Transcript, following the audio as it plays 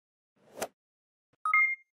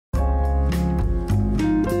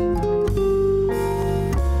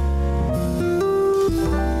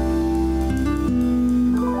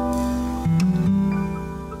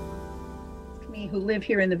live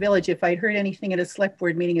here in the village, if I'd heard anything at a select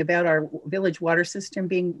board meeting about our village water system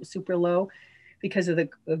being super low because of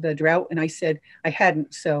the drought. And I said I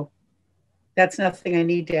hadn't. So that's nothing I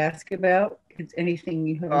need to ask about. It's anything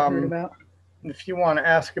you haven't heard about. If you want to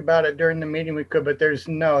ask about it during the meeting, we could, but there's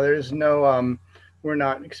no, we're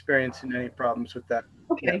not experiencing any problems with that.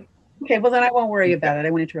 Okay. Yeah. Okay. Well, then I won't worry about it. I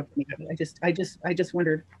won't interrupt me. I just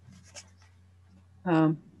wondered.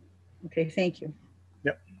 Okay. Thank you.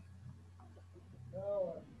 Yep.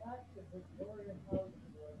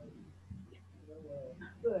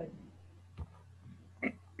 Good.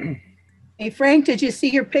 Hey, Frank, did you see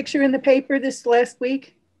your picture in the paper this last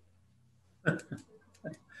week?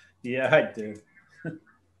 Yeah, I do.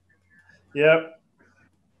 Yep.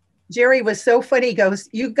 Jerry was so funny. He goes,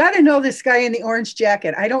 "You got to know this guy in the orange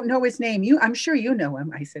jacket. I don't know his name. I'm sure you know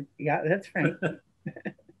him." I said, "Yeah, that's Frank."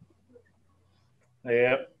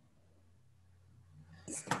 Yep.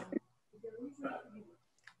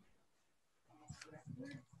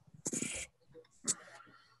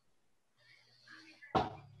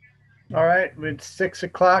 All right, it's 6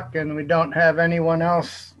 o'clock and we don't have anyone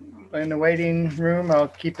else in the waiting room. I'll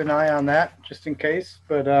keep an eye on that just in case,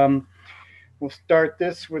 but we'll start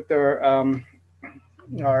this with our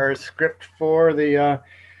script for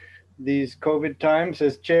these COVID times.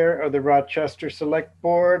 As chair of the Rochester Select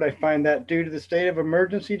Board, I find that due to the state of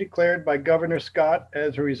emergency declared by Governor Scott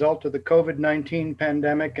as a result of the COVID-19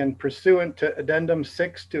 pandemic and pursuant to Addendum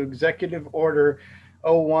 6 to Executive Order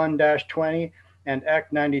 01-20 and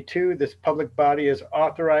Act 92, this public body is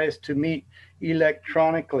authorized to meet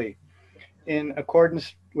electronically. In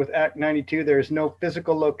accordance with Act 92, there is no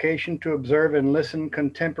physical location to observe and listen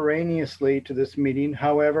contemporaneously to this meeting.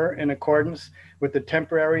 However, in accordance with the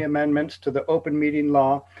temporary amendments to the open meeting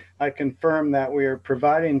law, I confirm that we are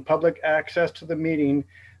providing public access to the meeting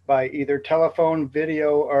by either telephone,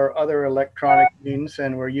 video, or other electronic means,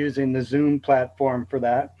 and we're using the Zoom platform for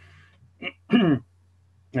that.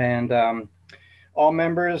 And all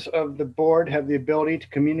members of the board have the ability to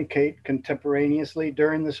communicate contemporaneously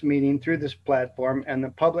during this meeting through this platform, and the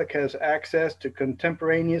public has access to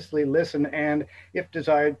contemporaneously listen and, if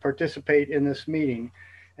desired, participate in this meeting.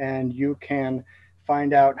 And you can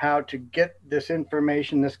find out how to get this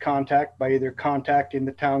information, this contact, by either contacting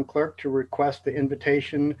the town clerk to request the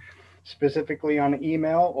invitation specifically on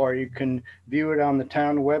email, or you can view it on the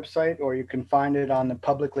town website, or you can find it on the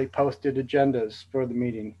publicly posted agendas for the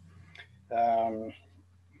meeting.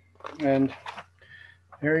 And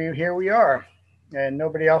here we are, and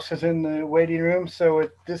nobody else is in the waiting room. So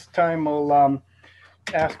at this time, we'll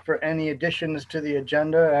ask for any additions to the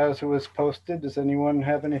agenda as it was posted. Does anyone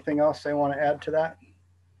have anything else they want to add to that?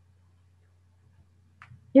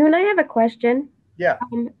 You and I have a question. Yeah.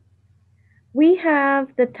 We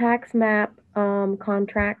have the tax map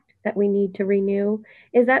contract that we need to renew.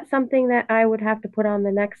 Is that something that I would have to put on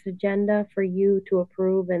the next agenda for you to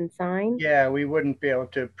approve and sign? Yeah, we wouldn't be able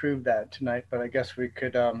to approve that tonight, but I guess we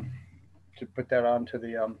could to put that onto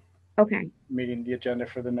the okay meeting, the agenda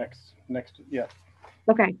for the next yeah.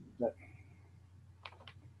 Okay. Let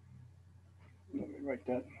me write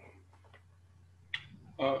that.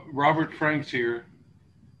 Robert Franks here.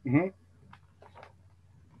 Mm-hmm.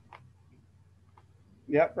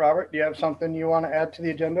 Yep, Robert, do you have something you want to add to the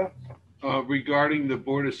agenda? Regarding the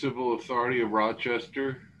Board of Civil Authority of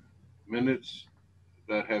Rochester minutes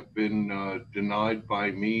that have been denied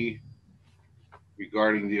by me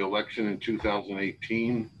regarding the election in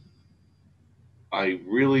 2018, I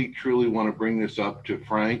really, truly want to bring this up to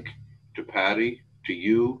Frank, to Patty, to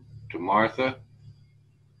you, to Martha,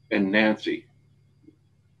 and Nancy.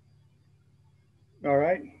 All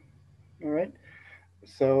right. All right.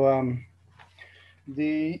 So,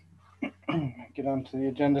 get onto the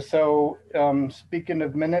agenda. So speaking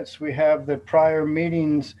of minutes, we have the prior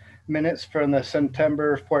meetings minutes from the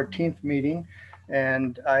September 14th meeting,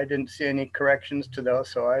 and I didn't see any corrections to those,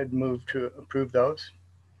 so I'd move to approve those.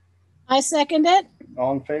 I second it.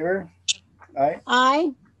 All in favor? Aye.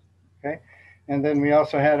 Aye. Okay. And then we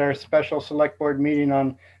also had our special select board meeting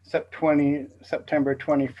on September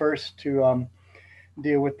 21st to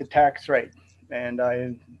deal with the tax rate. And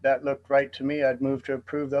that looked right to me. I'd move to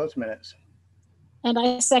approve those minutes. And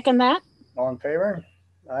I second that. All in favor?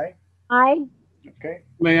 Aye. Aye. Okay.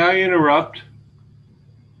 May I interrupt?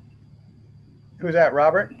 Who's that,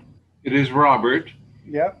 Robert? It is Robert.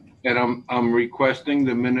 Yep. And I'm requesting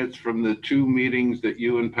the minutes from the two meetings that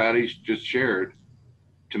you and Patty just shared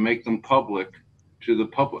to make them public to the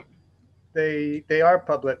public. They are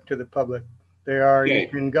public to the public. They are. Okay. You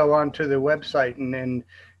can go onto the website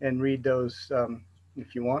and read those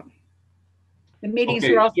if you want. The meetings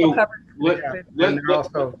Okay, are also so covered. And they're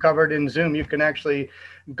also covered in Zoom. You can actually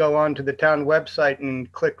go onto the town website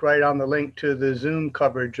and click right on the link to the Zoom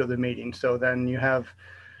coverage of the meeting. So then you have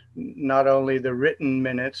not only the written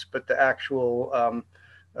minutes, but the actual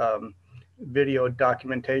video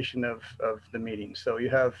documentation of the meeting. So you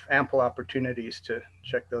have ample opportunities to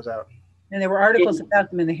check those out. And there were articles about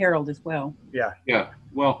them in the Herald as well. Yeah. Yeah,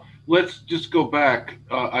 well, let's just go back.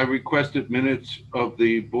 I requested minutes of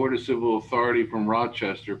the Board of Civil Authority from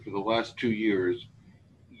Rochester for the last 2 years.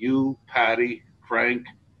 You, Patty, Frank,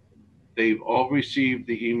 they've all received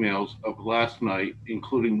the emails of last night,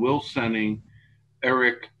 including Will Senning,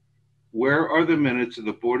 Eric. Where are the minutes of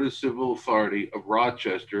the Board of Civil Authority of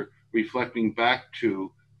Rochester reflecting back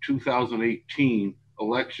to 2018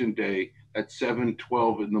 Election Day at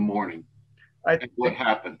 7:12 in the morning? And what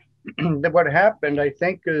happened? What happened, I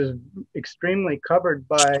think, is extremely covered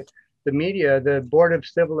by the media. The Board of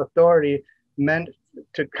Civil Authority meant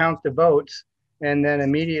to count the votes and then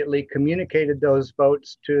immediately communicated those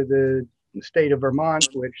votes to the state of Vermont,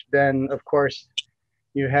 which then, of course,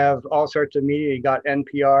 you have all sorts of media. You got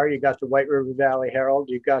NPR, you got the White River Valley Herald,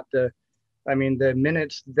 you got the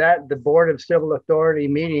minutes that the Board of Civil Authority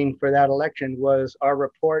meeting for that election was, our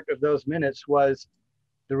report of those minutes was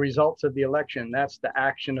the results of the election. That's the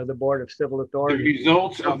action of the Board of Civil Authority. The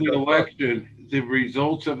results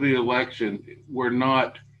of the election were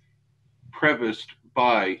not prefaced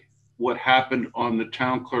by what happened on the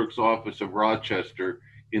town clerk's office of Rochester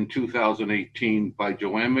in 2018 by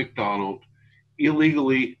Joanne McDonald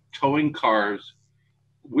illegally towing cars.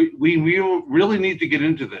 We really need to get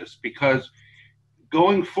into this, because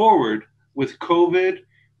going forward with COVID,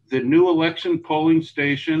 the new election polling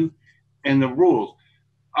station, and the rules,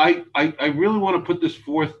 I really want to put this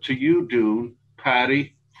forth to you, Dune,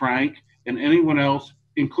 Patty, Frank, and anyone else,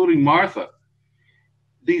 including Martha.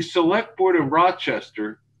 The Select Board of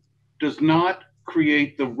Rochester does not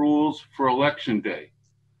create the rules for Election Day.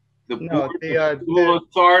 The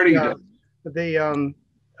Authority does.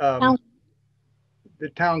 The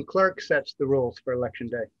town clerk sets the rules for Election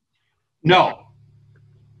Day. No.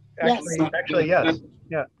 Actually, yes.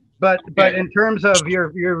 Yeah. But in terms of your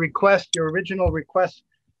request, your original request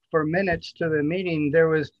for minutes to the meeting, there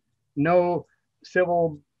was no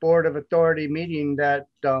Civil Board of Authority meeting that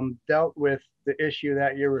dealt with the issue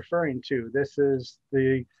that you're referring to. This is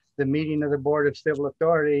the meeting of the Board of Civil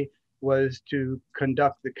Authority was to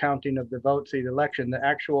conduct the counting of the votes in the election. The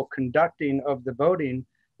actual conducting of the voting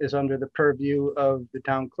is under the purview of the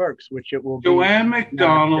town clerks, which it will be. Joanne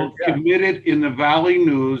McDonald committed in the Valley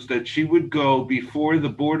News that she would go before the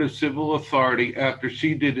Board of Civil Authority after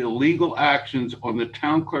she did illegal actions on the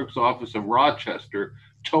town clerk's office of Rochester,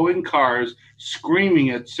 towing cars, screaming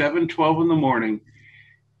at 7:12 in the morning.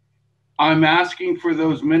 I'm asking for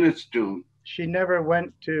those minutes, Dune. She never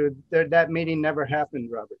went to, that meeting never happened,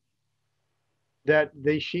 Robert.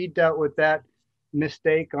 She dealt with that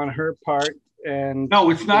mistake on her part. And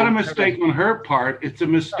no, it's not a mistake on her part. It's a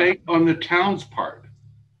mistake on the town's part.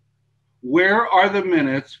 Where are the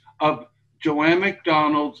minutes of Joanne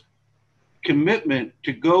McDonald's commitment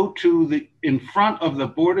to go to in front of the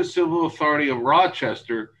Board of Civil Authority of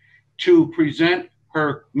Rochester to present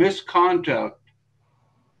her misconduct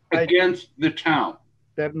against the town?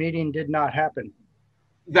 That meeting did not happen.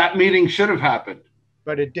 That meeting should have happened.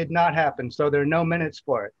 But it did not happen. So there are no minutes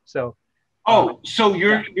for it. So. So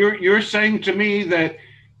you're saying to me that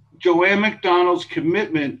Joanne McDonald's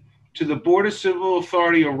commitment to the Board of Civil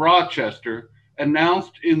Authority of Rochester,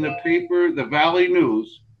 announced in the paper, the Valley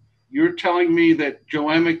News, you're telling me that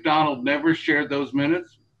Joanne McDonald never shared those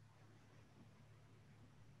minutes?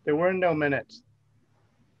 There were no minutes.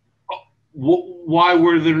 Why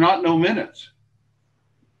were there not no minutes?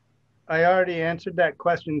 I already answered that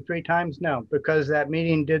question 3 times now, because that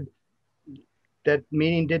meeting did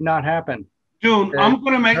not happen. June, I'm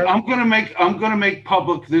going to make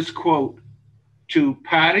public this quote to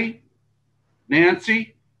Patty,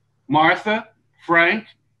 Nancy, Martha, Frank,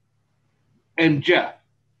 and Jeff.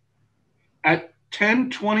 At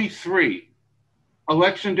 10:23,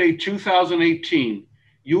 Election Day 2018,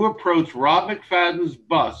 you approached Rob McFadden's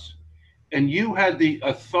bus, and you had the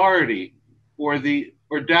authority or the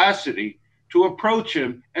audacity to approach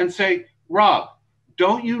him and say, Rob,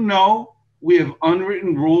 don't you know we have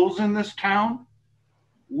unwritten rules in this town?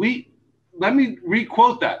 Let me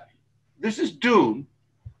requote that. This is Dune,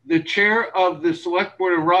 the chair of the Select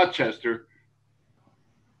Board of Rochester,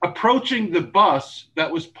 approaching the bus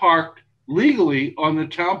that was parked legally on the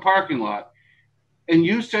town parking lot. And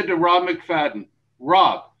you said to Rob McFadden,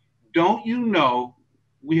 Rob, don't you know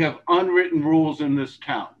we have unwritten rules in this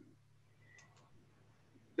town?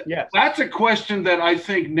 Yes. That's a question that I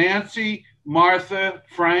think Nancy, Martha,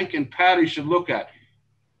 Frank, and Patty should look at.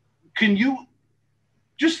 Can you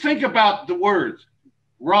just think about the words,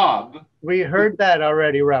 Rob? We heard that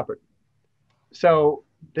already, Robert. So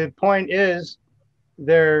the point is,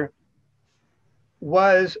 there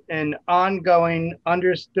was an ongoing,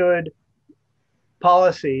 understood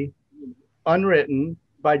policy, unwritten,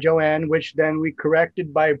 by Joanne, which then we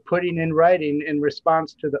corrected by putting in writing in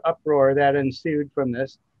response to the uproar that ensued from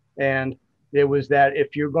this. And it was that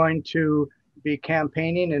if you're going to be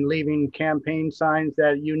campaigning and leaving campaign signs,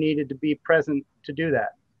 that you needed to be present to do that.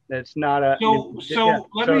 That's not a. So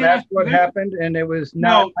that's what happened, and it was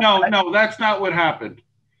not. No, that's not what happened.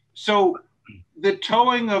 So the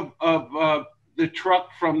towing of the truck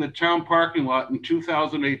from the town parking lot in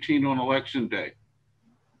 2018 on election day.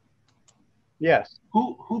 Yes.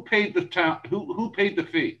 Who paid the town? Who paid the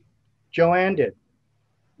fee? Joanne did.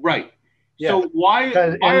 Right. Yes. So why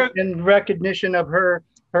in recognition of her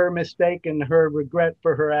mistake and her regret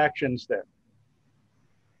for her actions there.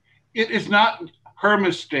 It is not her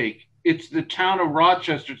mistake. It's the town of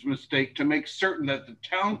Rochester's mistake to make certain that the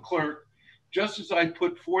town clerk, just as I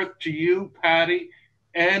put forth to you, Patty,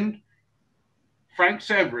 and Frank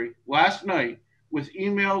Severy last night with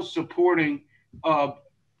emails supporting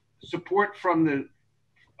support from the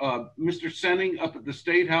Mr. Senning up at the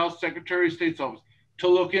State House, Secretary of State's office, to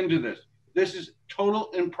look into this. This is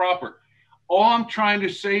total improper. All I'm trying to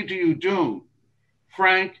say to you, Dune,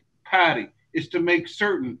 Frank, Patty, is to make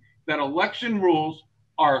certain that election rules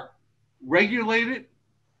are regulated,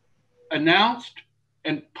 announced,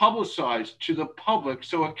 and publicized to the public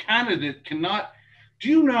so a candidate cannot. Do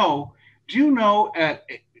you know at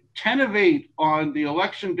 10:08 on the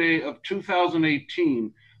election day of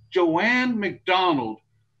 2018, Joanne McDonald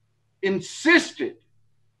insisted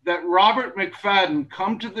that Robert McFadden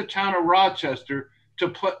come to the town of Rochester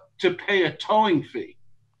to pay a towing fee.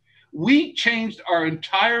 We changed our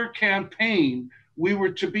entire campaign. We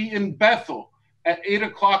were to be in Bethel at 8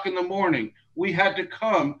 o'clock in the morning. We had to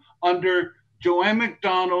come under Joanne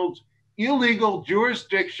McDonald's illegal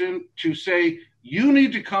jurisdiction to say, you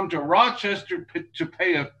need to come to Rochester to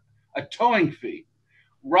pay a towing fee.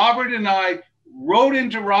 Robert and I rode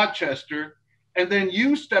into Rochester, and then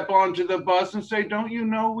you step onto the bus and say, don't you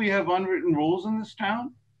know we have unwritten rules in this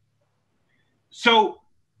town? So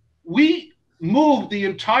we moved the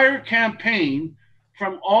entire campaign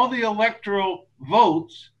from all the electoral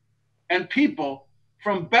votes and people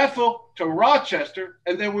from Bethel to Rochester,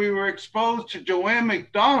 and then we were exposed to Joanne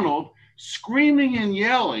McDonald screaming and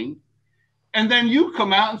yelling, and then you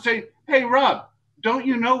come out and say, hey, Rob, don't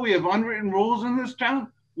you know we have unwritten rules in this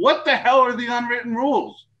town? What the hell are the unwritten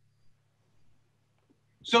rules?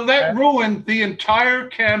 So that ruined the entire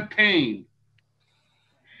campaign.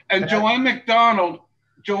 And Joanne McDonald,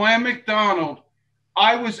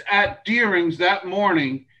 I was at Deering's that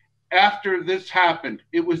morning after this happened.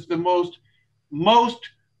 It was the most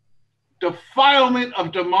defilement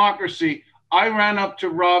of democracy. I ran up to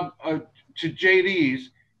Rob, to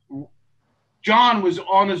JD's. John was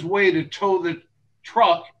on his way to tow the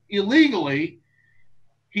truck illegally.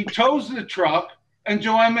 He tows the truck, and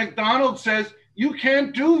Joanne McDonald says, you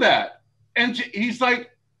can't do that. And he's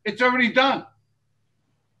like, it's already done.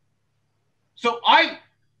 So I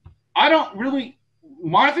don't really,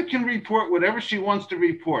 Martha can report whatever she wants to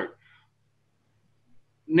report.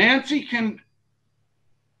 Nancy can,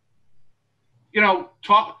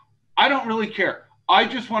 talk. I don't really care. I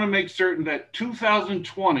just want to make certain that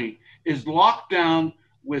 2020 is locked down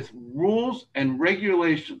with rules and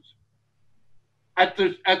regulations at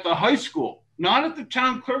the high school, not at the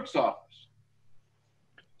town clerk's office.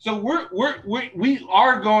 So we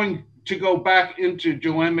are going to go back into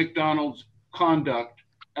Joanne McDonald's conduct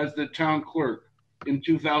as the town clerk in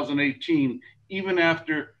 2018, even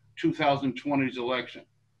after 2020's election,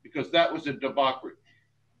 because that was a debauchery.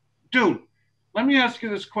 Dude, let me ask you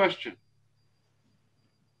this question.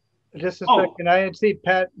 Just a second. I see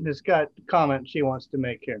Pat has got a comment she wants to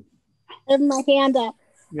make here. I have my hand up.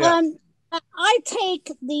 Yeah. I take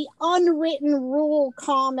the unwritten rule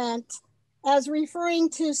comment as referring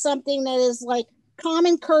to something that is like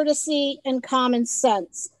common courtesy and common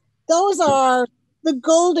sense. Those are the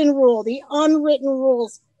golden rule, the unwritten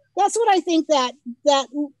rules. That's what I think that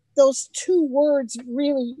those two words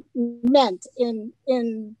really meant in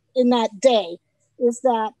that day, is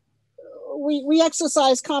that we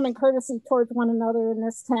exercise common courtesy towards one another in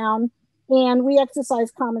this town, and we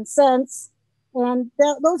exercise common sense, and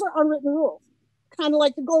those are unwritten rules, kind of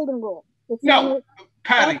like the golden rule. No,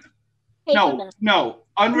 Patty, no.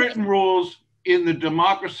 Unwritten rules in the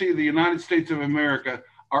democracy of the United States of America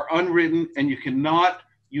are unwritten, and you cannot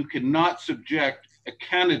you cannot subject a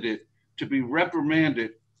candidate to be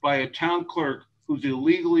reprimanded by a town clerk who's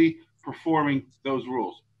illegally performing those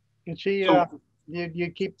rules. And she, So-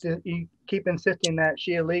 you keep insisting that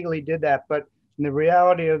she illegally did that, but in the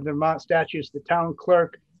reality of the Vermont statutes, the town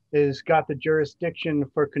clerk has got the jurisdiction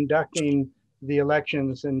for conducting the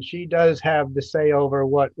elections, and she does have the say over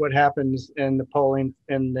what happens in the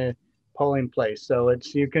polling place. So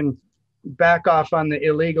you can back off on the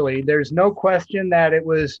illegally. There's no question that it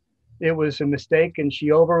was a mistake, and she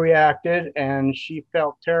overreacted, and she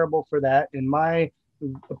felt terrible for that. And my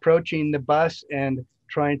approaching the bus and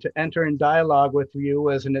trying to enter in dialogue with you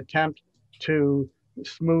was an attempt to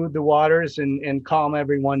smooth the waters and calm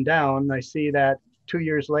everyone down. I see that 2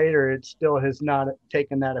 years later, it still has not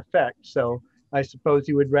taken that effect. So I suppose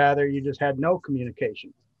you would rather you just had no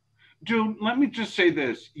communication. Dude, let me just say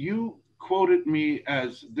this. You quoted me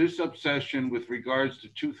as this obsession with regards to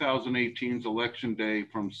 2018's election day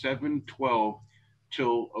from 7/12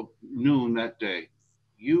 till noon that day.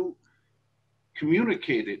 You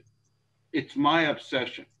communicated, it's my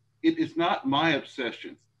obsession. It is not my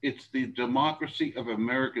obsession. It's the democracy of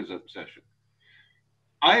America's obsession.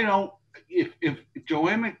 If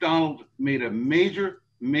Joanne McDonald made a major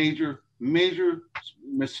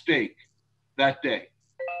mistake that day,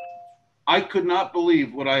 I could not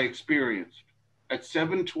believe what I experienced. At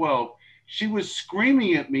 7/12, she was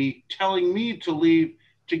screaming at me, telling me to leave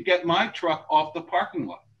to get my truck off the parking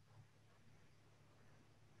lot.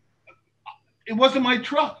 It wasn't my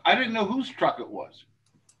truck. I didn't know whose truck it was.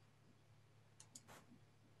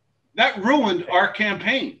 That ruined our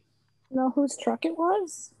campaign. You know whose truck it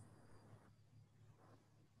was?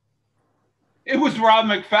 It was Rob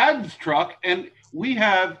McFadden's truck, and we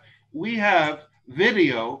have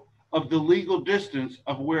video of the legal distance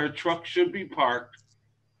of where a truck should be parked,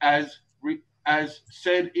 as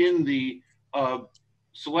said in the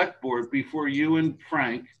select board before you and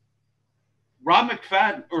Frank. Rob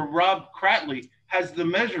McFadden or Rob Cratley has the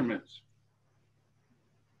measurements,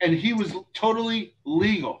 and he was totally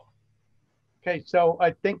legal. Okay, so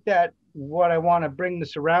I think that what I want to bring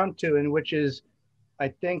this around to, and which is, I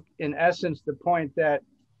think, in essence, the point that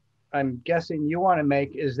I'm guessing you want to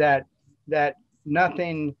make is that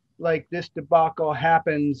nothing like this debacle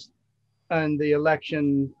happens on the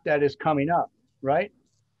election that is coming up, right?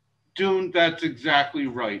 Dune, that's exactly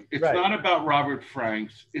right. It's Right. not about Robert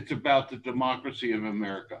Franks. It's about the democracy of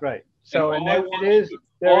America. Right. So, and all I that want- it is,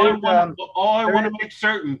 all there I is, want, all I there want is- to make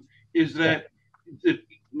certain is that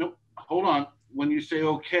no, hold on. When you say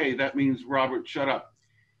okay, that means Robert, shut up.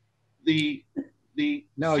 The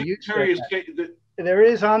No, you Secretary of said State. there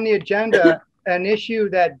is on the agenda an issue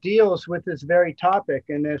that deals with this very topic,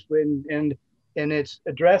 and it's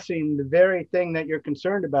addressing the very thing that you're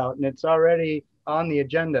concerned about, and it's already on the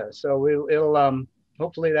agenda. So it'll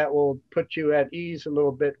hopefully that will put you at ease a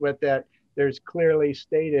little bit with that. There's clearly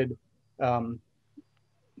stated,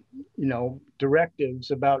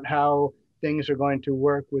 directives about how things are going to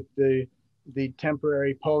work with the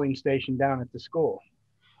temporary polling station down at the school.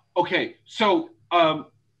 Okay, so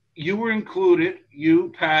you were included,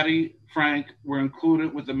 you, Patty, Frank, were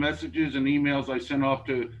included with the messages and emails I sent off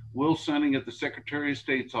to Will Sunning at the Secretary of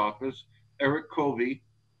State's office, Eric Covey.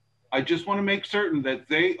 I just want to make certain that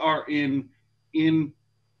they are in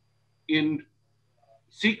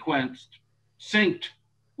sequenced, synced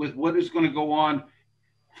with what is going to go on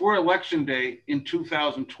for Election Day in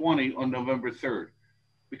 2020 on November 3rd.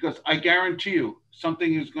 Because I guarantee you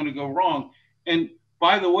something is going to go wrong. And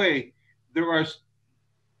by the way, there are.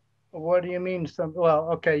 What do you mean?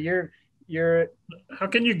 Well, okay, you're. How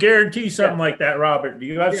can you guarantee something like that, Robert? Do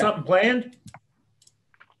you have something planned?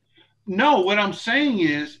 No, what I'm saying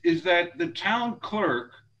is that the town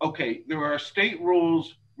clerk, okay, there are state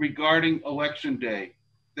rules regarding Election Day.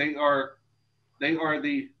 They are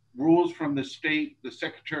the rules from the state, the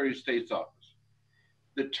Secretary of State's office.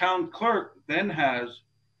 The town clerk then has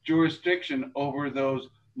jurisdiction over those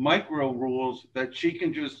micro rules that she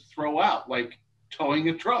can just throw out, like towing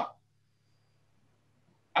a truck.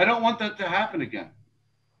 I don't want that to happen again.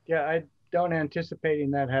 Yeah, I don't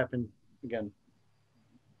anticipating that happen again.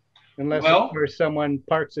 Unless Well, of course someone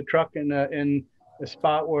parks a truck in a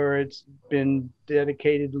spot where it's been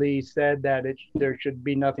dedicatedly said that there should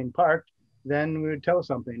be nothing parked, then we would tell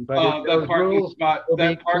something. But the parking spot, will be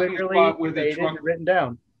that parking clearly spot where the stated truck and written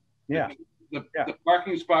down. Yeah. The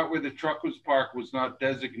parking spot where the truck was parked was not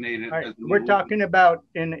designated. All right. As We're talking about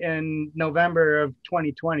in November of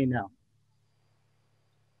 2020 now.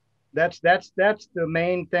 That's the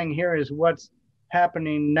main thing here is what's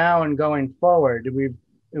happening now and going forward.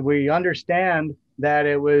 We understand that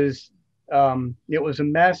it was it was a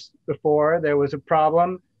mess before. There was a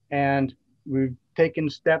problem, and we've taken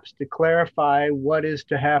steps to clarify what is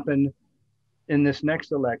to happen in this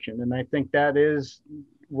next election. And I think that is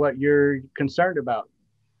what you're concerned about,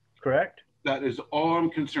 correct? That is all I'm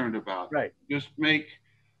concerned about. Right. Just make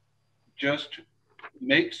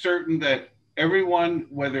certain that everyone,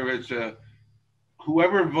 whether it's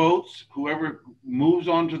whoever votes, whoever moves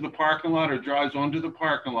onto the parking lot or drives onto the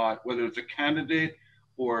parking lot, whether it's a candidate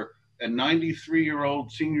or a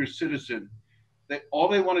 93-year-old senior citizen, all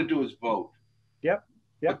they want to do is vote. Yep.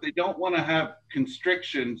 But they don't want to have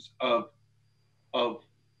constrictions of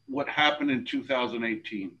what happened in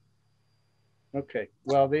 2018. Okay.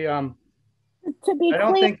 Well, To be I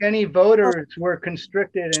don't clear, think any voters were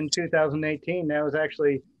constricted in 2018. That was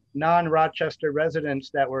actually non-Rochester residents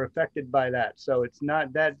that were affected by that. So it's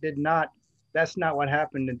not, that's not what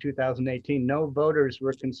happened in 2018. No voters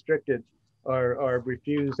were constricted or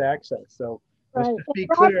refused access. So let's Right. just be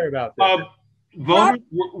clear about this.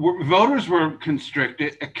 Voters were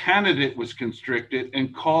constricted. A candidate was constricted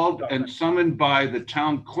and called and summoned by the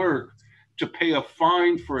town clerk to pay a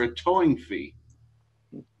fine for a towing fee.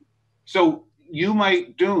 So you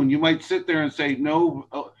might sit there and say no.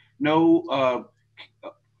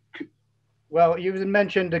 Well, you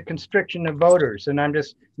mentioned the constriction of voters, and I'm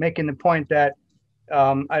just making the point that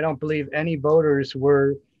I don't believe any voters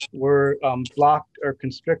were blocked or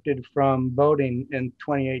constricted from voting in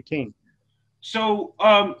 2018. So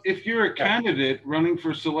if you're a candidate running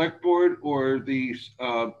for select board or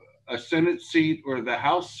a Senate seat or the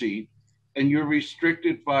House seat, and you're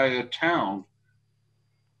restricted by a town,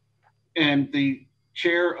 and the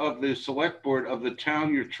chair of the select board of the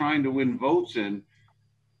town you're trying to win votes in,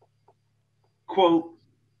 quote,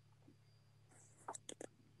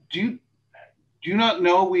 do you not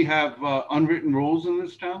know we have unwritten rules in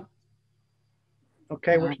this town?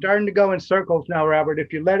 Okay, we're starting to go in circles now, Robert.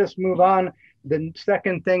 If you let us move on, the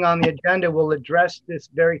second thing on the agenda will address this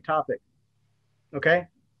very topic. Okay?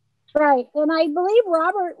 right. And I believe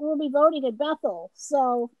Robert will be voting at Bethel.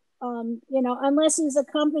 So, unless he's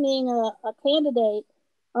accompanying a candidate,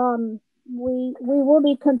 we will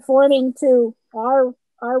be conforming to our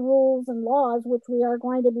rules and laws, which we are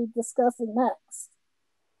going to be discussing next.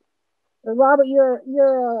 Robert, you're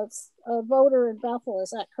a voter in Bethel,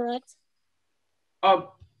 is that correct? I'm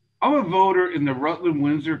a voter in the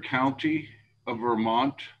Rutland-Windsor County of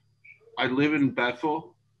Vermont. I live in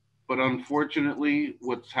Bethel, but unfortunately,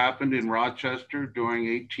 what's happened in Rochester during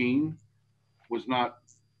 18 was not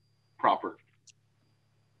proper.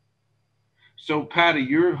 So, Patty,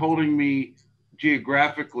 you're holding me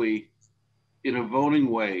geographically in a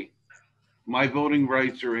voting way. My voting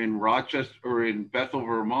rights are in Rochester or in Bethel,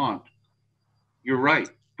 Vermont. You're right,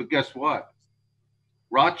 but guess what?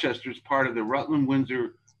 Rochester is part of the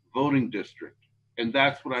Rutland-Windsor voting district, and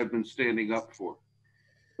that's what I've been standing up for.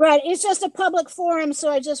 Right, it's just a public forum, so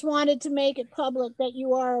I just wanted to make it public that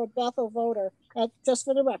you are a Bethel voter. Just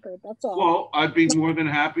for the record, that's all. Well, I'd be more than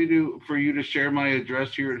happy for you to share my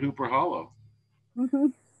address here at Hooper Hollow. Mm-hmm.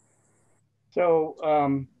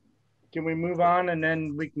 So can we move on and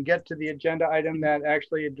then we can get to the agenda item that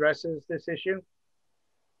actually addresses this issue?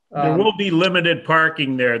 There will be limited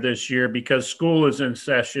parking there this year because school is in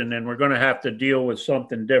session and we're going to have to deal with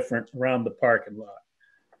something different around the parking lot.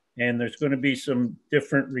 And there's going to be some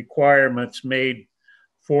different requirements made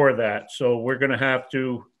for that. So we're going to have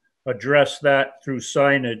to address that through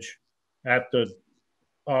signage at the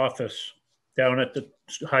office down at the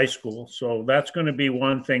high school. So that's going to be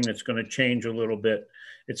one thing that's going to change a little bit.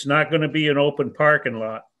 It's not going to be an open parking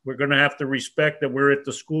lot. We're going to have to respect that we're at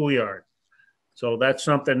the schoolyard. So that's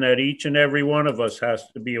something that each and every one of us has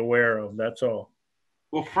to be aware of. That's all.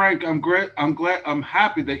 Well, Frank, I'm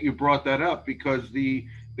happy that you brought that up because the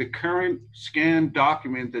current scanned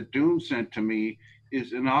document that Doom sent to me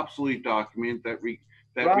is an obsolete document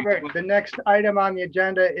Robert, the next item on the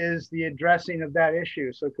agenda is the addressing of that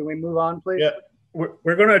issue. So can we move on, please? Yeah,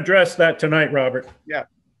 we're going to address that tonight, Robert. Yeah.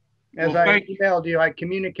 As I emailed you, I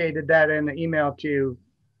communicated that in the email to you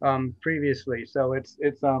previously. So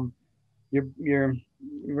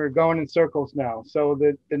we're going in circles now. So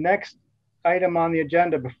the next item on the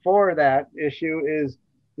agenda before that issue is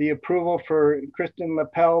the approval for Kristen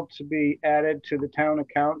Lapel to be added to the town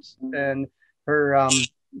accounts and her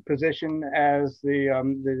position as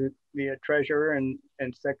the treasurer and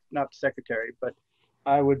not secretary, but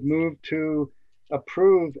I would move to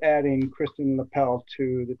approve adding Kristen Lapel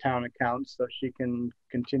to the town accounts so she can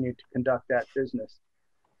continue to conduct that business.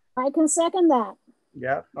 I can second that.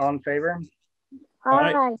 Yeah, all in favor?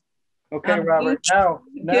 Aye. Okay, Robert. Now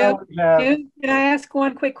we have. Can I ask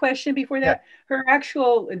one quick question before that?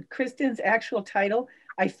 Yeah. Kristen's actual title,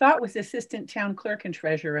 I thought was Assistant Town Clerk and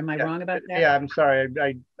Treasurer. Am I wrong about that? Yeah, I'm sorry.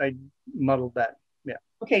 I muddled that. Yeah.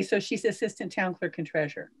 Okay, so she's Assistant Town Clerk and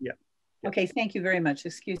Treasurer. Yeah. Okay, thank you very much.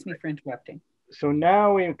 Excuse me for interrupting. So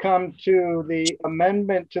now we've come to the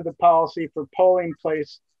amendment to the policy for polling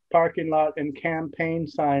place, parking lot, and campaign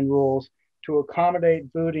sign rules to accommodate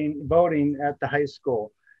voting at the high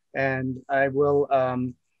school. And I will,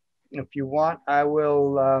 if you want, I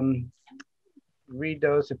will read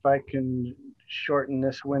those if I can shorten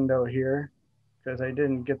this window here, because I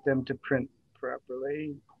didn't get them to print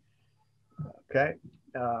properly. Okay.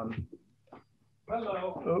 Hello.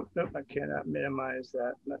 Oh, nope, I cannot minimize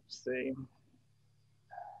that. Let's see.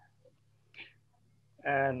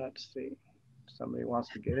 And let's see. Somebody wants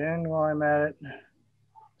to get in while I'm at it.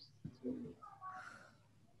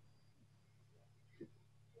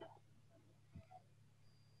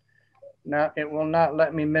 No, it will not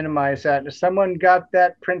let me minimize that. Has someone got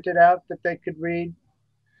that printed out that they could read?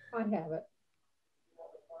 I have it.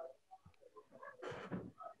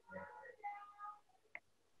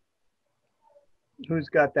 Who's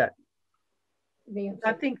got that? Nancy.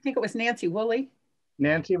 I think it was Nancy Woolley.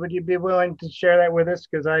 Nancy, would you be willing to share that with us?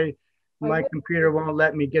 Because my computer won't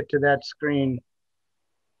let me get to that screen.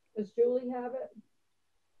 Does Julie have it?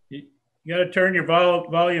 You got to turn your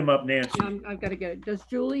volume up, Nancy. Yeah, I've got to get it. Does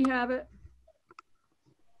Julie have it?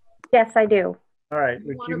 Yes, I do. All right.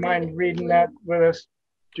 Would you mind reading that with us,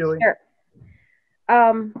 Julie? Sure.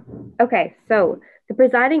 Okay, so the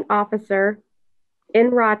presiding officer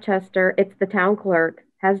in Rochester, it's the town clerk,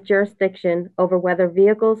 has jurisdiction over whether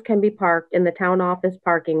vehicles can be parked in the town office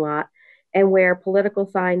parking lot and where political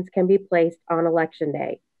signs can be placed on election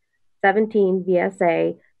day. 17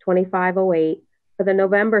 VSA 2508 for the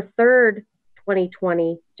November 3rd,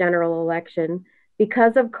 2020 general election.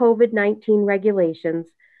 Because of COVID-19 regulations,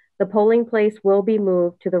 the polling place will be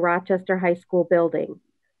moved to the Rochester High School building.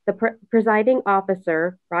 The presiding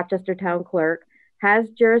officer, Rochester Town Clerk,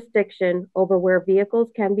 has jurisdiction over where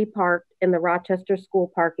vehicles can be parked in the Rochester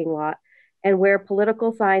School parking lot and where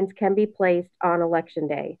political signs can be placed on election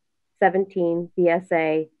day. 17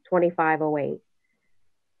 VSA 2508.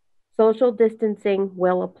 Social distancing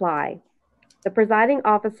will apply. The presiding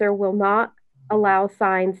officer will not allow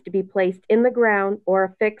signs to be placed in the ground or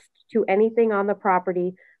affixed to anything on the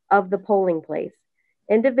property of the polling place.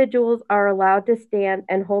 Individuals are allowed to stand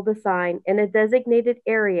and hold a sign in a designated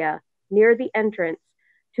area near the entrance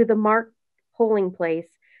to the marked polling place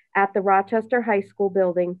at the Rochester High School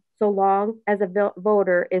building, so long as a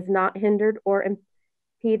voter is not hindered or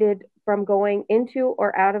impeded from going into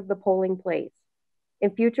or out of the polling place.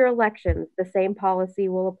 In future elections, the same policy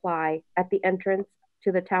will apply at the entrance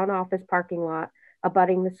to the town office parking lot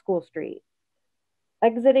abutting the school street.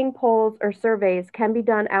 Exiting polls or surveys can be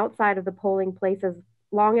done outside of the polling place as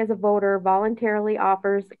long as a voter voluntarily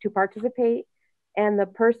offers to participate and the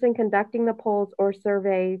person conducting the polls or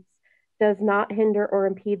surveys does not hinder or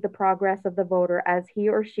impede the progress of the voter as he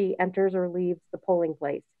or she enters or leaves the polling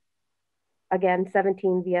place. Again,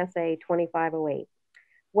 17 VSA 2508.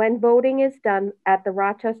 When voting is done at the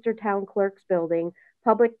Rochester Town Clerk's building,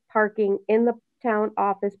 public parking in the town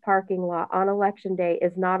office parking lot on election day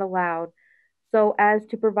is not allowed so as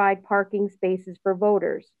to provide parking spaces for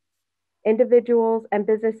voters. Individuals and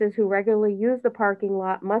businesses who regularly use the parking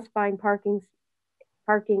lot must find parking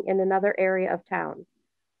in another area of town.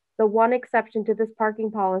 The one exception to this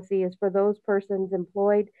parking policy is for those persons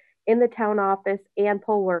employed in the town office and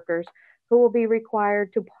poll workers who will be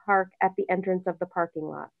required to park at the entrance of the parking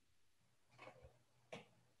lot.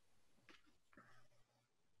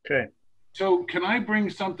 Okay. So can I bring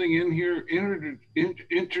something in here?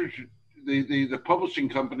 The publishing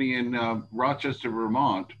company in Rochester,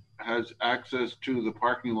 Vermont has access to the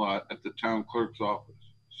parking lot at the town clerk's office.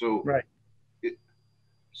 So, right.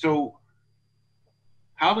 So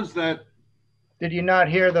how does that? Did you not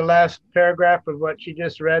hear the last paragraph of what she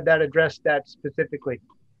just read that addressed that specifically?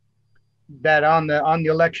 That on the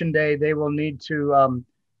election day, they will need to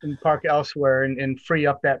park elsewhere and free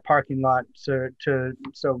up that parking lot so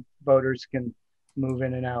voters can move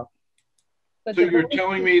in and out. But so you're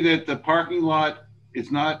telling me that the parking lot is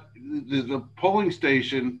not, the polling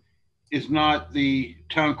station is not the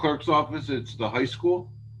town clerk's office, it's the high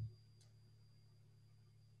school?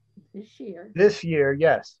 This year. This year,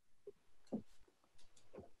 yes.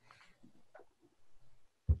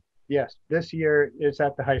 Yes, this year it's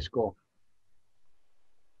at the high school.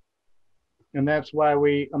 And that's why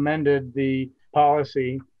we amended the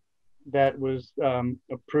policy that was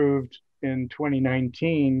approved in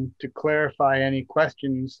 2019 to clarify any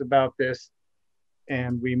questions about this,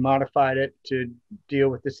 and we modified it to deal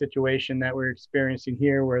with the situation that we're experiencing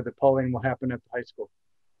here, where the polling will happen at the high school.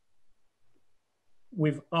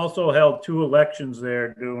 We've also held 2 elections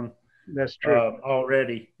there, Dune. That's true.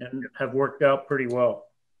 Already, and have worked out pretty well.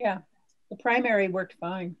 Yeah, the primary worked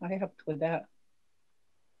fine. I helped with that.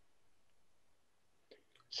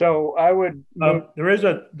 So I would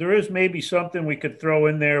there is maybe something we could throw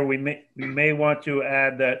in there. We may want to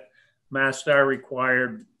add that masks are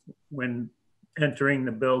required when entering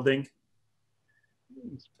the building.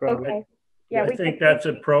 Okay. Yeah, I think that's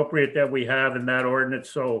appropriate that we have in that ordinance,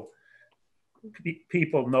 so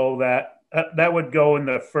people know that. That would go in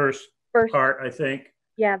the first part, I think.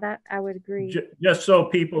 Yeah, that I would agree. Just so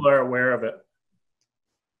people are aware of it.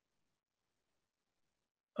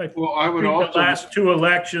 Well, I would also. The last 2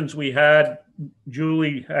 elections we had,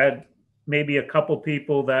 Julie had maybe a couple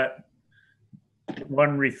people that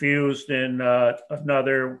one refused and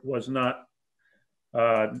another was not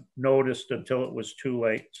noticed until it was too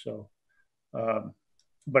late. So,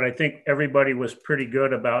 but I think everybody was pretty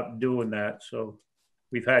good about doing that. So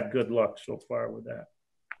we've had good luck so far with that.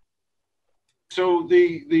 So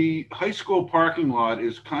the high school parking lot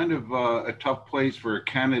is kind of a tough place for a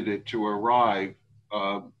candidate to arrive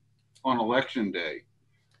on election day.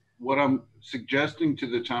 What I'm suggesting to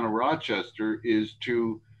the town of Rochester is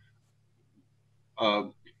to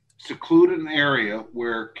seclude an area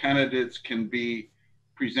where candidates can be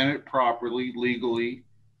presented properly, legally,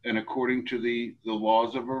 and according to the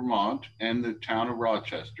laws of Vermont and the town of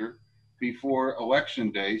Rochester before election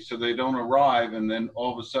day, so they don't arrive and then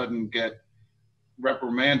all of a sudden get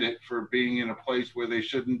reprimanded for being in a place where they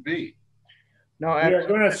shouldn't be. No, we're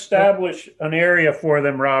going to establish an area for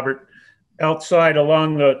them, Robert, outside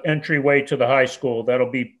along the entryway to the high school. That'll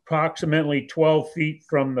be approximately 12 feet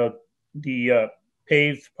from the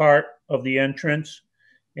paved part of the entrance.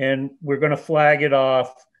 And we're going to flag it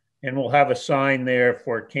off, and we'll have a sign there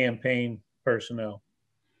for campaign personnel.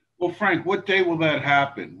 Well, Frank, what day will that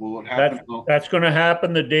happen? Will it happen? That's going to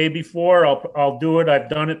happen the day before. I'll do it. I've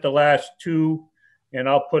done it the last 2, and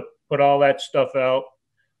I'll put all that stuff out.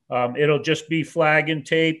 It'll just be flag and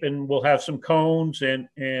tape, and we'll have some cones, and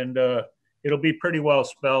it'll be pretty well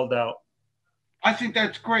spelled out. I think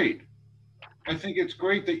that's great. I think it's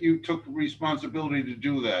great that you took responsibility to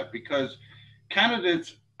do that, because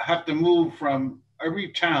candidates have to move from every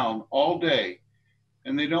town all day,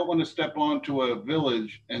 and they don't want to step onto a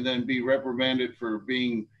village and then be reprimanded for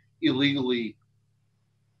being illegally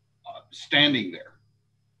standing there.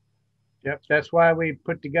 Yep, that's why we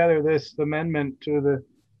put together this amendment to the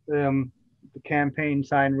campaign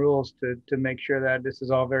sign rules to make sure that this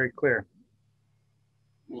is all very clear.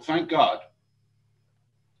 Well, thank God.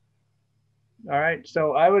 All right,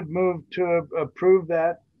 so I would move to approve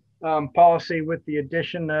that policy with the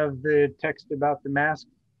addition of the text about the mask.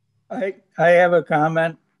 I have a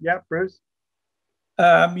comment. Yep, Bruce.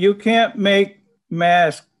 You can't make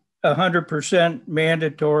mask 100%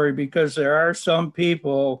 mandatory, because there are some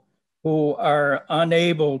people who are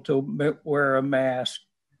unable to wear a mask.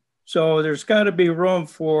 So there's got to be room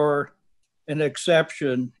for an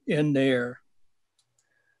exception in there.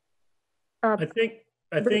 I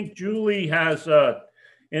think Julie has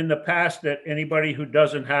in the past that anybody who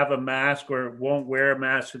doesn't have a mask or won't wear a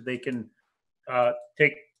mask, that they can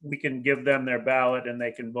we can give them their ballot and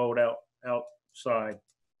they can vote outside.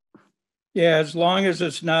 Yeah, as long as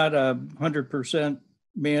it's not 100%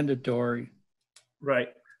 mandatory. Right.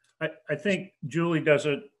 I think Julie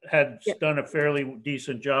had done a fairly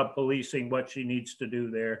decent job policing what she needs to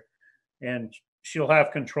do there, and she'll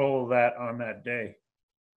have control of that on that day.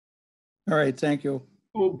 All right, thank you.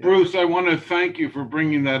 Well, Bruce, I want to thank you for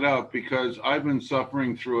bringing that up, because I've been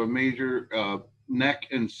suffering through a major neck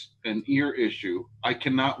and ear issue. I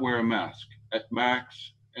cannot wear a mask at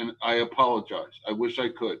max, and I apologize. I wish I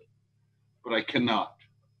could, but I cannot.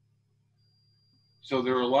 So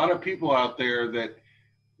there are a lot of people out there that,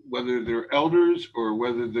 whether they're elders or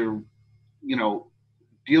whether they're,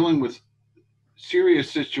 dealing with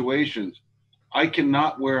serious situations, I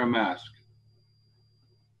cannot wear a mask.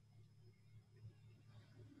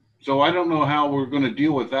 So I don't know how we're going to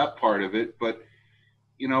deal with that part of it, but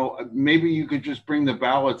maybe you could just bring the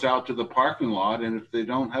ballots out to the parking lot, and if they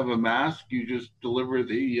don't have a mask, you just deliver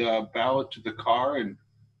the ballot to the car and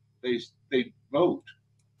they vote.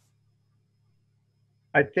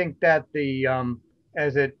 I think that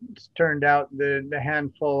as it turned out, the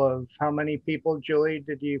handful of how many people, Julie,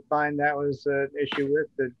 did you find that was an issue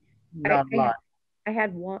with? Not a lot. I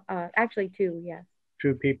had one, actually 2, yes.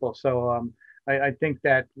 2 people. So I think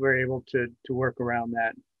that we're able to work around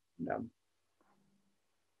that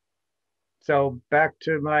So back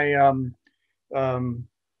to my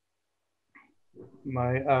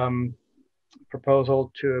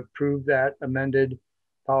proposal to approve that amended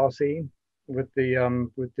policy with the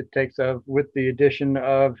addition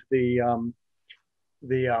of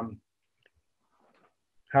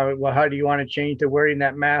how do you want to change the wording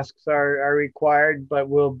that masks are required but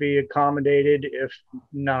will be accommodated if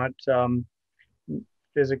not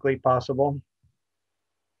physically possible?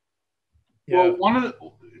 Yeah. Well,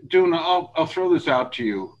 Dune, I'll throw this out to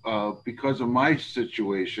you because of my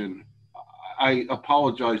situation. I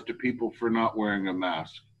apologize to people for not wearing a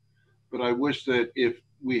mask, but I wish that if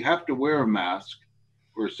we have to wear a mask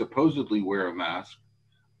or supposedly wear a mask,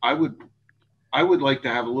 I would like to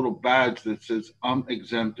have a little badge that says I'm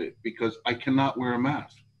exempted because I cannot wear a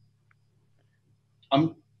mask.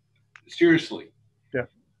 I'm seriously. Yeah.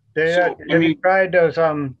 Have you tried those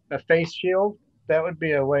a face shield? That would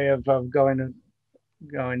be a way of going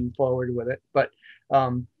forward with it. But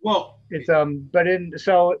well, it's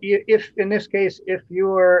so if in this case, if you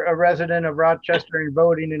were a resident of Rochester and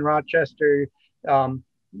voting in Rochester,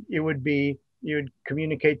 you would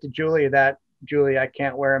communicate to Julie that, Julie, I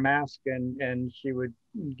can't wear a mask, and she would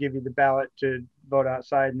give you the ballot to vote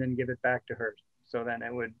outside and then give it back to her. So then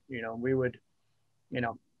it would, we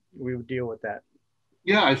would deal with that.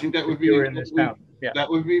 Yeah, I think that would be in this town. Yeah, that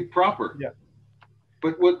would be proper. Yeah.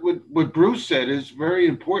 But what Bruce said is very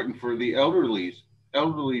important for the elderly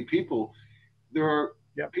people. There are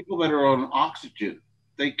people that are on oxygen.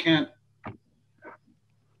 They can't,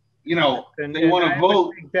 they want to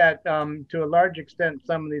vote. I think that to a large extent,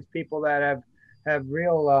 some of these people that have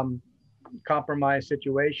real compromised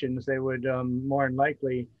situations, they would more than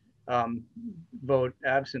likely vote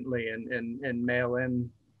absently and mail in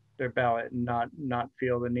their ballot and not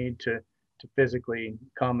feel the need to physically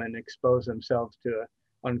come and expose themselves to an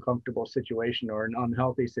uncomfortable situation or an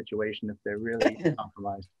unhealthy situation if they're really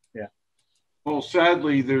compromised. Yeah. Well,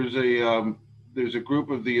 sadly, there's a group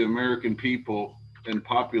of the American people and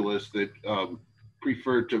populace that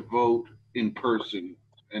prefer to vote in person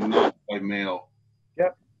and not by mail.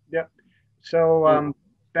 Yep. So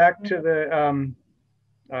back to the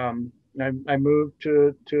I moved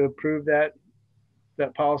to approve that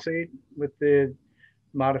policy with the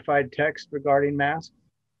modified text regarding masks.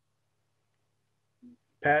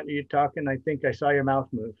 Pat, are you talking? I think I saw your mouth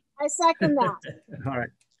move. I second that. All right.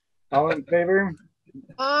 All in favor?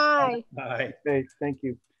 Aye. Aye. Okay, thank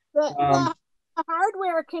you. The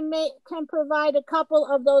hardware can provide a couple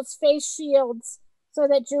of those face shields so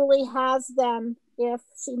that Julie has them if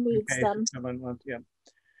she needs them. Someone wants, yeah.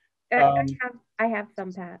 I have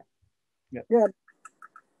some, Pat. Yeah. Good.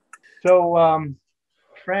 So,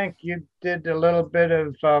 Frank, you did a little bit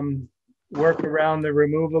of work around the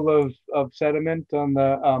removal of sediment on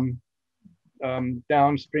the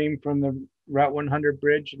downstream from the Route 100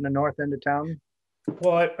 bridge in the north end of town.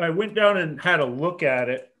 Well, I went down and had a look at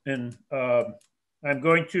it, and I'm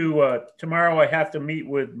going to tomorrow. I have to meet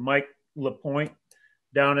with Mike LaPointe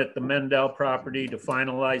down at the Mendel property to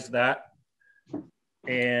finalize that,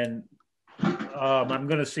 and I'm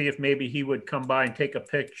going to see if maybe he would come by and take a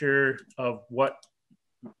picture of what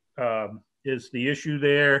is the issue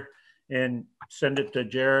there and send it to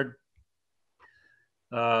Jared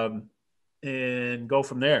and go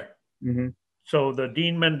from there. Mm-hmm. So the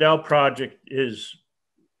Dean Mendel project is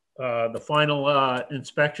the final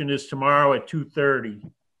inspection is tomorrow at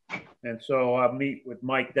 2:30. And so I'll meet with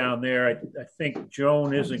Mike down there. I think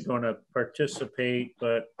Joan isn't going to participate,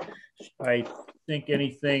 but I think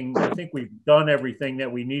we've done everything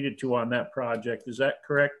that we needed to on that project. Is that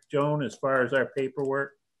correct, Joan, as far as our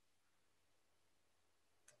paperwork?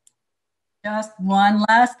 Just one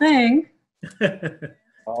last thing. To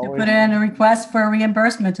put in a request for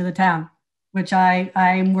reimbursement to the town, which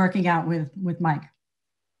I'm working out with Mike.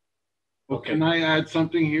 Well, can I add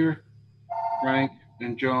something here, Frank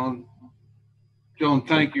and Joan? Joan,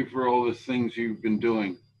 thank you for all the things you've been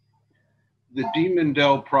doing. The D.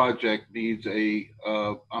 Mendel project needs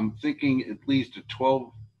I'm thinking at least a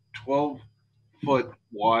 12-foot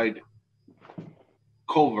wide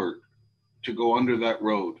culvert to go under that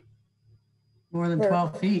road. More than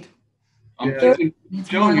 12 feet. I'm thinking,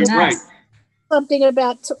 Joan, you're right. Something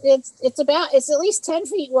about it's at least 10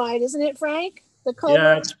 feet wide, isn't it, Frank? The culvert?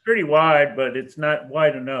 Yeah, it's pretty wide, but it's not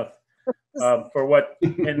wide enough for what.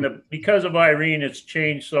 And because of Irene, it's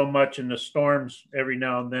changed so much in the storms every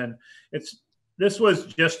now and then. This was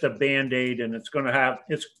just a Band-Aid, and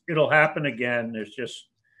it'll happen again. There's just,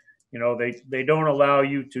 they don't allow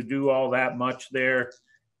you to do all that much there,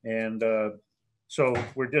 and so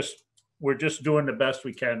we're just doing the best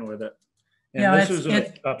we can with it. And Yeah, this is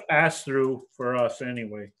a pass through for us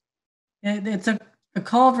anyway. It's a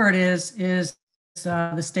culvert is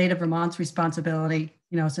the state of Vermont's responsibility,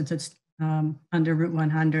 since it's under Route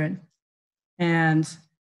 100. And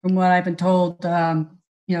from what I've been told,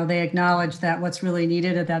 they acknowledge that what's really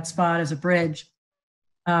needed at that spot is a bridge.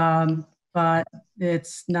 But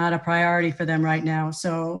it's not a priority for them right now.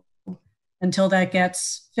 So until that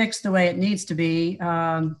gets fixed the way it needs to be,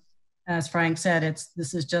 as Frank said,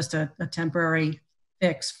 this is just a temporary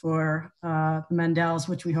fix for the Mendel's,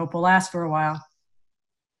 which we hope will last for a while.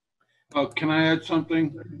 Can I add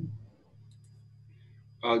something?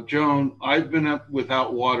 Joan, I've been up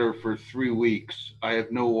without water for 3 weeks. I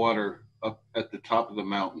have no water up at the top of the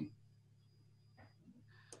mountain.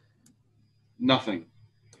 Nothing.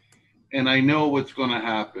 And I know what's going to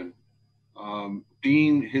happen.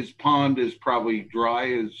 Dean, his pond is probably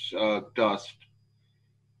dry as dust.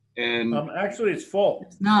 And actually, it's full.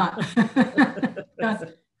 It's not.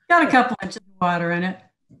 got a couple inches of water in it.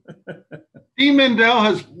 Dean Mendel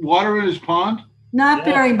has water in his pond? Not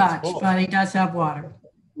very much, but he does have water.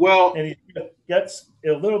 Well, and he gets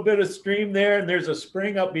a little bit of stream there, and there's a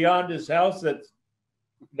spring up beyond his house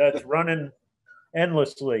that's running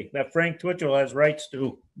endlessly, that Frank Twitchell has rights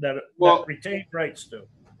to, that retained rights to.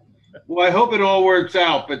 Well, I hope it all works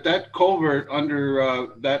out, but that culvert under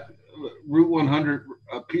that Route 100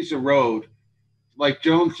 piece of road, like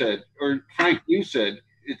Joan said, or Frank, you said,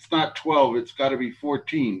 it's not 12, it's got to be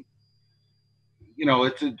 14.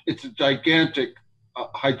 It's a gigantic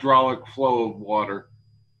hydraulic flow of water.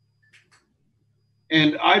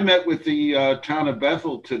 And I met with the town of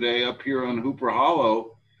Bethel today up here on Hooper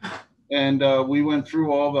Hollow, and we went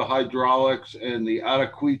through all the hydraulics and the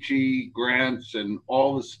Adequachi grants and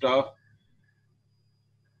all the stuff.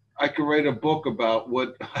 I could write a book about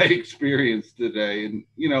what I experienced today. And,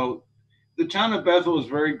 the town of Bethel is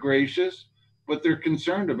very gracious, but they're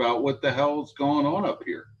concerned about what the hell is going on up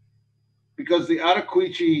here. Because the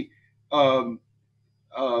Adequachi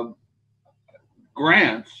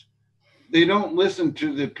grants, they don't listen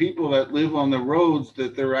to the people that live on the roads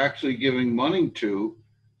that they're actually giving money to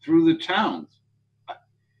through the towns.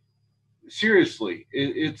 Seriously,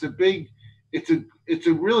 it's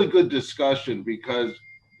a really good discussion, because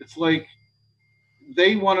it's like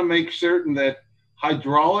they want to make certain that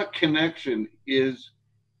hydraulic connection is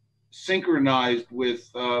synchronized with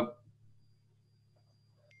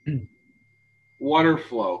water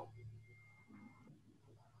flow.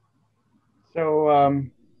 So,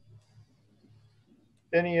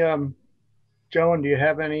 Joan, do you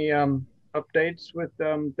have any updates with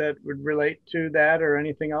that would relate to that, or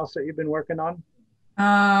anything else that you've been working on?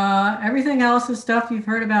 Everything else is stuff you've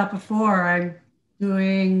heard about before. I'm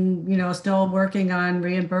doing, still working on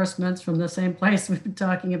reimbursements from the same place we've been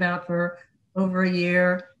talking about for over a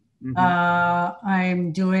year. Mm-hmm.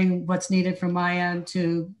 I'm doing what's needed from my end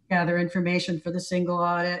to gather information for the single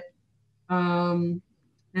audit, and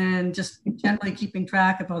just generally keeping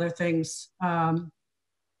track of other things.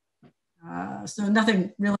 So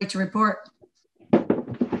nothing really to report.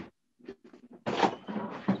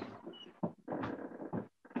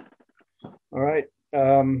 All right.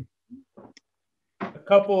 A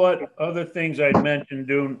couple of other things I'd mentioned,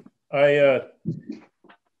 Dune. I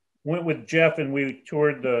went with Jeff and we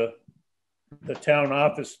toured the town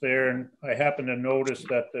office there, and I happened to notice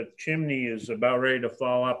that the chimney is about ready to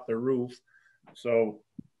fall off the roof. So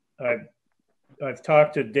I've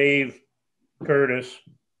talked to Dave Curtis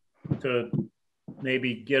to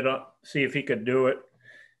maybe get up, see if he could do it.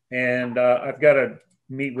 And I've got to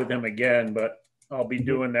meet with him again, but I'll be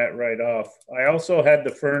doing that right off. I also had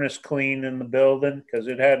the furnace cleaned in the building because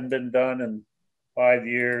it hadn't been done in 5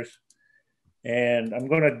 years. And I'm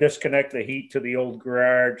going to disconnect the heat to the old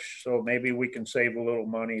garage, so maybe we can save a little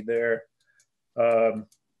money there. But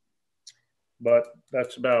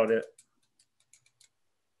that's about it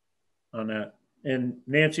on that. And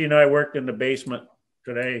Nancy and I worked in the basement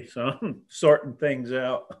today, so I'm sorting things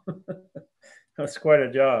out. That's quite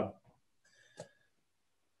a job.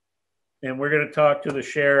 And we're going to talk to the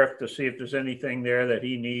sheriff to see if there's anything there that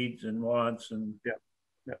he needs and wants. And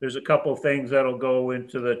there's a couple of things that'll go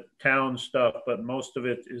into the town stuff, but most of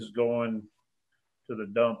it is going to the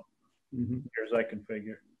dump, as I can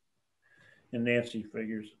figure. And Nancy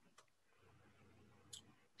figures.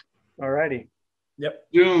 All righty. Yep.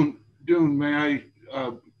 Dune, may I?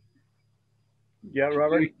 Yeah,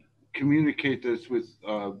 Robert. Communicate this with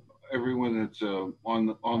everyone that's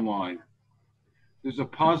online. There's a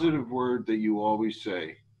positive word that you always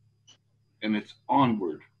say, and it's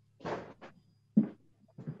onward.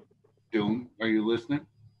 Dune, are you listening?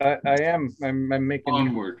 I am. I'm making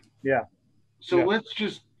onward. Yeah. So let's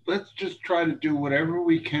just let's just try to do whatever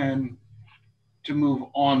we can to move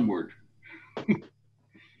onward.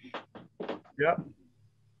 Yep.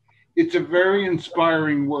 It's a very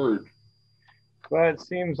inspiring word. Well, it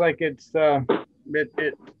seems like it's a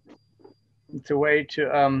way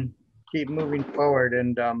to keep moving forward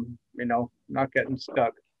and you know, not getting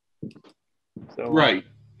stuck. So Right.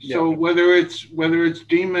 yeah. So whether it's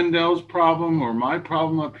Dean Mendel's problem or my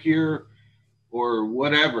problem up here or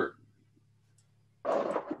whatever,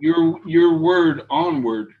 your word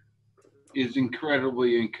onward is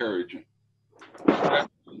incredibly encouraging. That's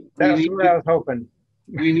what I was hoping.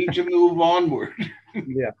 We need to move onward.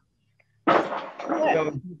 Yeah. Yeah,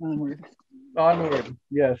 So, onward. onward,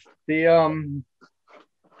 yes. The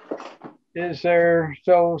is there,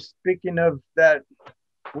 so speaking of that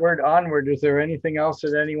word onward, is there anything else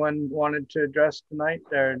that anyone wanted to address tonight?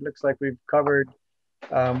 There, it looks like we've covered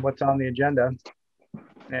what's on the agenda,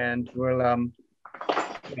 and we'll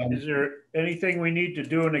Is there anything we need to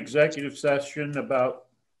do in executive session about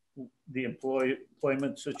the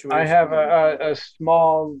employment situation? I have a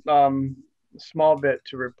small small bit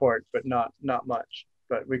to report, but not much.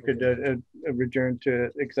 But we could return to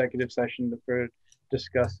executive session for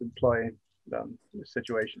discuss employee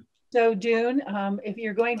situation. So June, if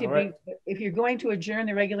you're going to All if you're going to adjourn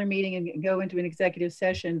the regular meeting and go into an executive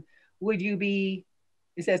session, would you be,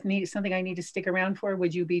 is that something I need to stick around for?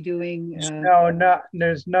 Would you be doing? No,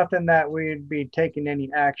 there's nothing that we'd be taking any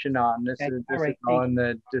action on. This Okay. is All right. all in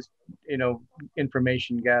the just, you know,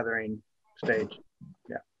 information gathering stage.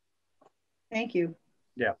 Yeah. Thank you.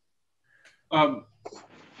 Yeah.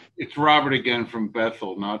 It's Robert again from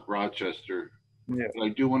Bethel, not Rochester. Yeah. But I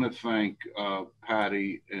do want to thank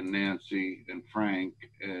Patty and Nancy and Frank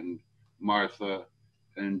and Martha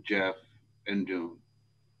and Jeff and Dune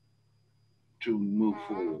to move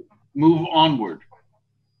forward, move onward.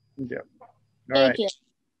 Yeah. All Thank right. you.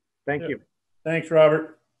 Thank you. Thanks,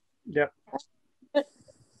 Robert. Yep. We'll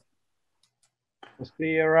see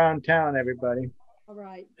you around town, everybody. All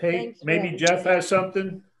right. Hey, Thanks for maybe everything. Jeff has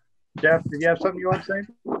something? Jeff, did you have something you want to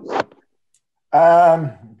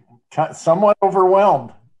say? Somewhat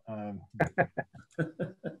overwhelmed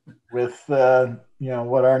with you know,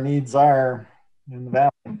 what our needs are in the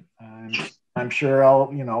valley. I'm sure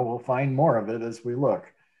we'll find more of it as we look.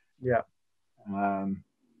 Yeah.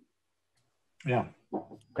 Yeah.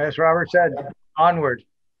 As Robert said, onward.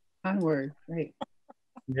 Onward. Right.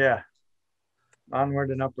 Yeah.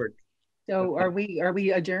 Onward and upward. So are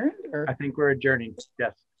we adjourned or? I think we're adjourning.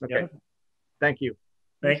 Yes. Okay. Yep. Thank you.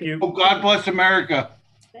 Thank you. Oh, God bless America.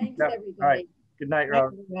 Thanks, Yep. everybody. All right. Good night,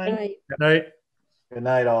 Robert. Good night. Night. Good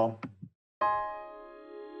night, all.